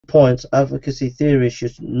points, advocacy theory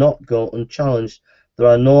should not go unchallenged. There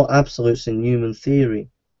are no absolutes in human theory.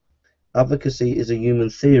 Advocacy is a human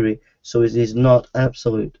theory, so it is not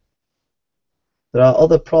absolute. There are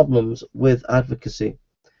other problems with advocacy.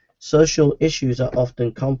 Social issues are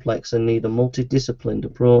often complex and need a multidisciplined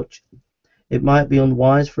approach. It might be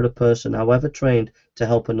unwise for a person, however trained, to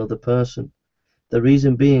help another person. The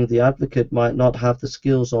reason being the advocate might not have the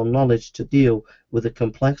skills or knowledge to deal with the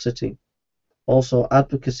complexity. Also,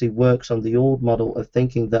 advocacy works on the old model of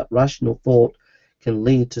thinking that rational thought can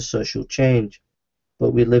lead to social change.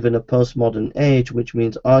 But we live in a postmodern age, which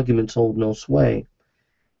means arguments hold no sway.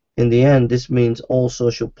 In the end, this means all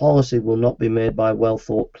social policy will not be made by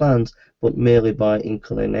well-thought plans, but merely by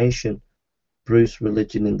inclination. Bruce,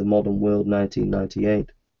 Religion in the Modern World,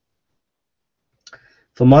 1998.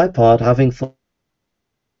 For my part, having thought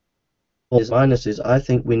minuses, I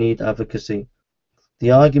think we need advocacy.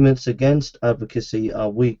 The arguments against advocacy are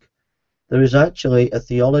weak. There is actually a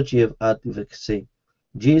theology of advocacy.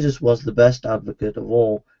 Jesus was the best advocate of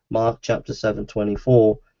all. Mark chapter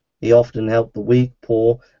 7:24. He often helped the weak,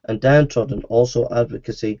 poor, and downtrodden. Also,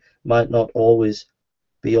 advocacy might not always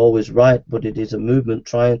be right, but it is a movement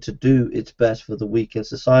trying to do its best for the weak in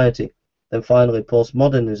society. Then finally,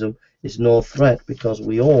 postmodernism is no threat because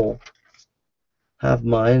we all have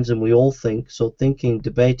minds and we all think, so thinking,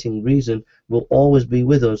 debating, reason will always be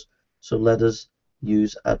with us, so let us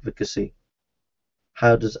use advocacy.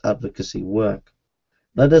 How does advocacy work?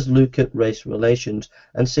 Let us look at race relations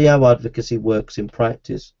and see how advocacy works in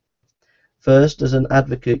practice. First, as an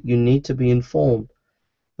advocate, you need to be informed.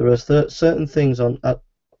 There are certain things an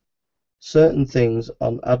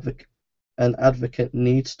advocate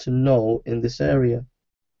needs to know in this area.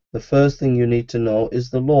 The first thing you need to know is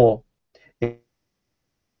the law.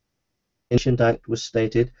 Ancient Act was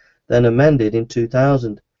stated, then amended in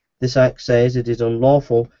 2000. This Act says it is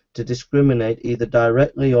unlawful to discriminate either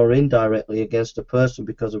directly or indirectly against a person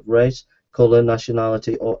because of race, color,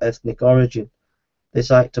 nationality, or ethnic origin. This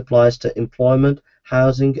Act applies to employment,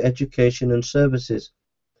 housing, education, and services.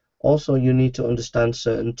 Also, you need to understand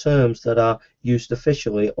certain terms that are used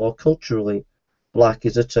officially or culturally. Black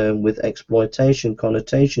is a term with exploitation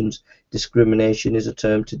connotations. Discrimination is a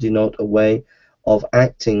term to denote a way of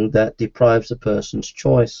acting that deprives a person's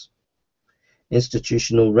choice.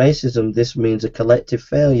 Institutional racism, this means a collective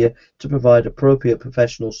failure to provide appropriate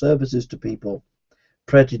professional services to people.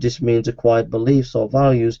 Prejudice means acquired beliefs or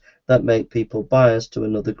values that make people biased to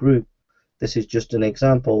another group. This is just an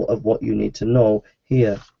example of what you need to know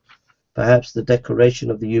here. Perhaps the Declaration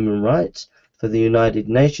of the Human Rights for the United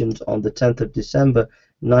Nations on the 10th of December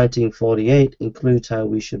 1948 includes how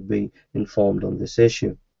we should be informed on this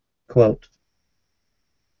issue. Quote,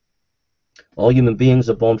 all human beings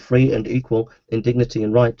are born free and equal in dignity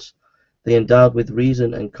and rights. They are endowed with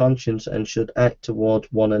reason and conscience and should act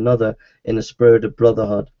towards one another in a spirit of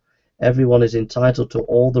brotherhood. Everyone is entitled to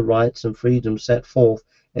all the rights and freedoms set forth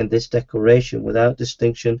in this declaration without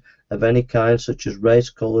distinction of any kind, such as race,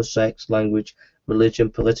 color, sex, language, religion,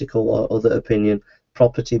 political or other opinion,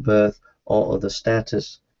 property, birth, or other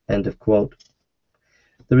status. End of quote.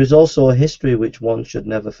 There is also a history which one should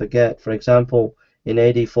never forget. For example, in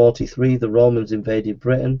AD 43, the Romans invaded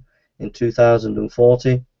Britain. In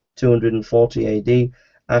 240 AD,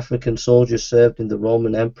 African soldiers served in the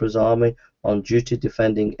Roman Emperor's army on duty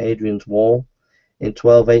defending Hadrian's Wall. In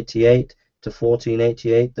 1288 to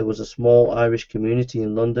 1488, there was a small Irish community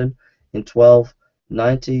in London. In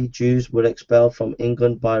 1290, Jews were expelled from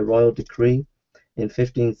England by royal decree. In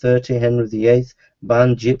 1530, Henry VIII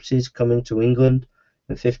banned gypsies coming to England.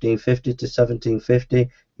 In 1550 to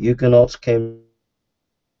 1750, Huguenots came.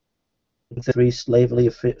 Slavery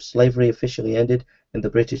officially ended in the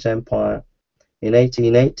British Empire. In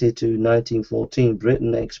 1880 to 1914,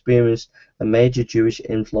 Britain experienced a major Jewish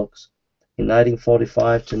influx. In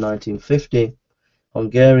 1945 to 1950,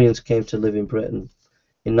 Hungarians came to live in Britain.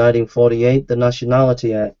 In 1948, the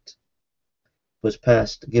Nationality Act was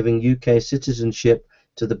passed, giving UK citizenship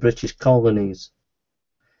to the British colonies.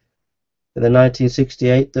 In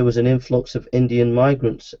 1968, there was an influx of Indian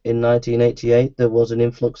migrants. In 1988, there was an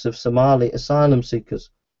influx of Somali asylum seekers.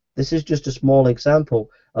 This is just a small example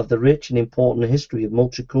of the rich and important history of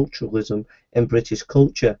multiculturalism in British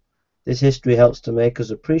culture. This history helps to make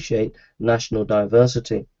us appreciate national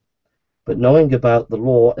diversity. But knowing about the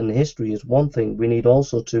law and history is one thing. We need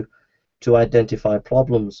also to identify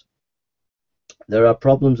problems. There are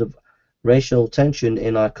problems of racial tension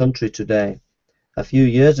in our country today. A few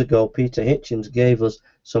years ago, Peter Hitchens gave us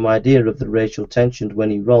some idea of the racial tensions when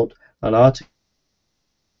he wrote an article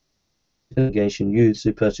on youths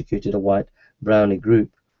who persecuted a white Brownie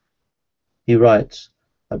group. He writes,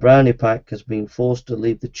 A Brownie pack has been forced to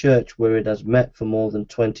leave the church where it has met for more than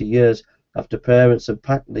 20 years after parents and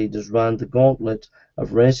pack leaders ran the gauntlet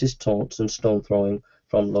of racist taunts and stone throwing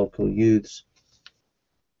from local youths.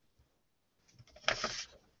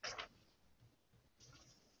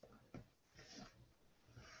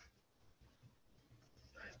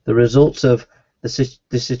 The results of this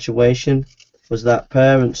situation was that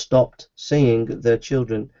parents stopped seeing their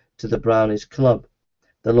children to the Brownies Club.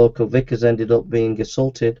 The local vicars ended up being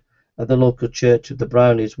assaulted, and the local church of the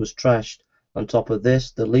Brownies was trashed. On top of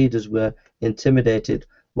this, the leaders were intimidated.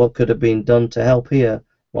 What could have been done to help here?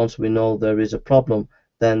 Once we know there is a problem,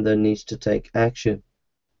 then there needs to take action.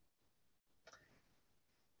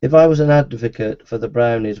 If I was an advocate for the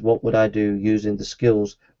Brownies, what would I do using the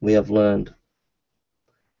skills we have learned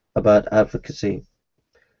about advocacy?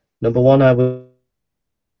 Number one, I would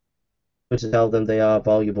tell them they are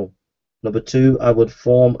valuable. Number two, I would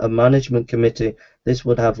form a management committee. This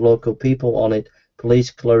would have local people on it,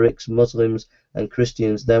 police, clerics, Muslims and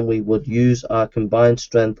Christians. Then we would use our combined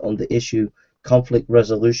strength on the issue. Conflict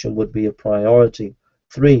resolution would be a priority.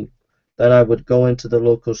 Three, then I would go into the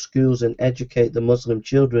local schools and educate the Muslim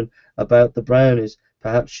children about the Brownies,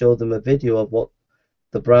 perhaps show them a video of what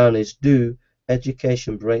the Brownies do.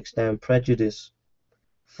 Education breaks down prejudice.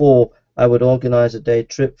 Four, I would organise a day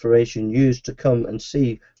trip for Asian youths to come and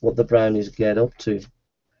see what the Brownies get up to.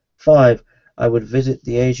 5. I would visit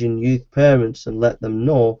the Asian youth parents and let them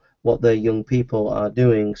know what their young people are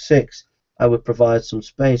doing. 6. I would provide some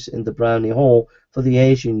space in the Brownie Hall for the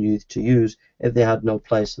Asian youth to use if they had no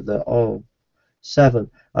place of their own.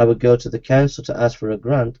 7. I would go to the council to ask for a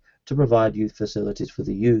grant to provide youth facilities for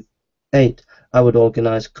the youth. 8. I would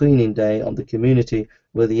organise cleaning day on the community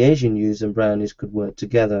where the Asian youths and Brownies could work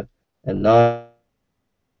together. And 9.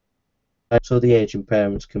 So the Asian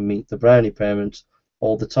parents can meet the Brownie parents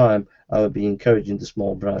all the time. I would be encouraging the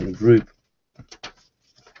small Brownie group.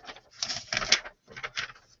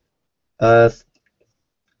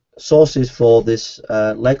 Sources for this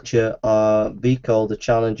lecture are Biko, The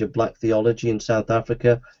Challenge of Black Theology in South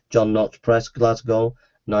Africa, John Knox Press, Glasgow,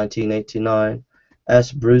 1989.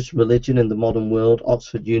 S. Bruce, Religion in the Modern World,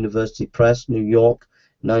 Oxford University Press, New York,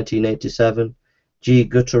 1987. G.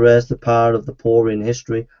 Gutierrez, The Power of the Poor in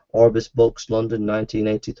History, Orbis Books, London,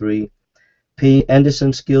 1983. P.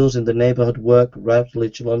 Anderson, Skills in the Neighbourhood Work,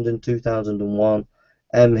 Routledge, London, 2001.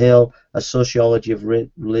 M. Hill, A Sociology of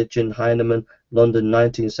Religion, Heinemann, London,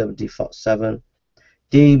 1977.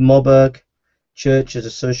 D. Moberg, Church as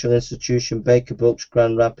a Social Institution, Baker Books,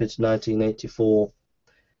 Grand Rapids, 1984.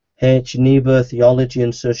 H. Niebuhr, Theology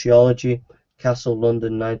and Sociology, Castle,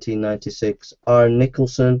 London, 1996. R.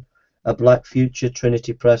 Nicholson, A Black Future,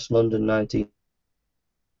 Trinity Press, London, 19.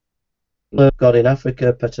 God in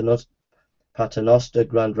Africa, Paternoster,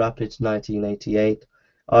 Grand Rapids, 1988.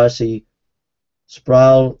 R.C.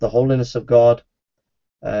 Sproul, The Holiness of God,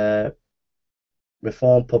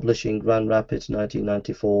 Reform Publishing, Grand Rapids,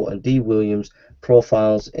 1994. And D. Williams,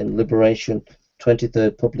 Profiles in Liberation,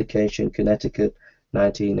 23rd publication, Connecticut,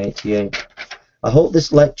 1988. I hope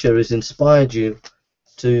this lecture has inspired you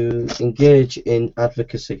to engage in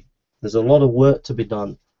advocacy. There's a lot of work to be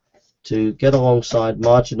done to get alongside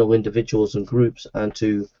marginal individuals and groups and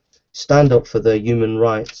to stand up for their human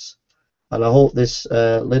rights. And I hope this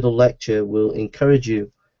little lecture will encourage you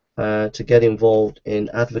to get involved in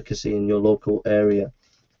advocacy in your local area.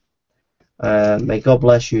 May God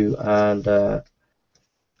bless you, and I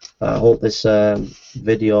hope this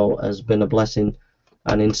video has been a blessing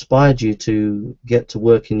and inspired you to get to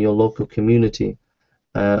work in your local community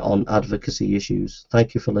on advocacy issues.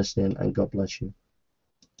 Thank you for listening, and God bless you.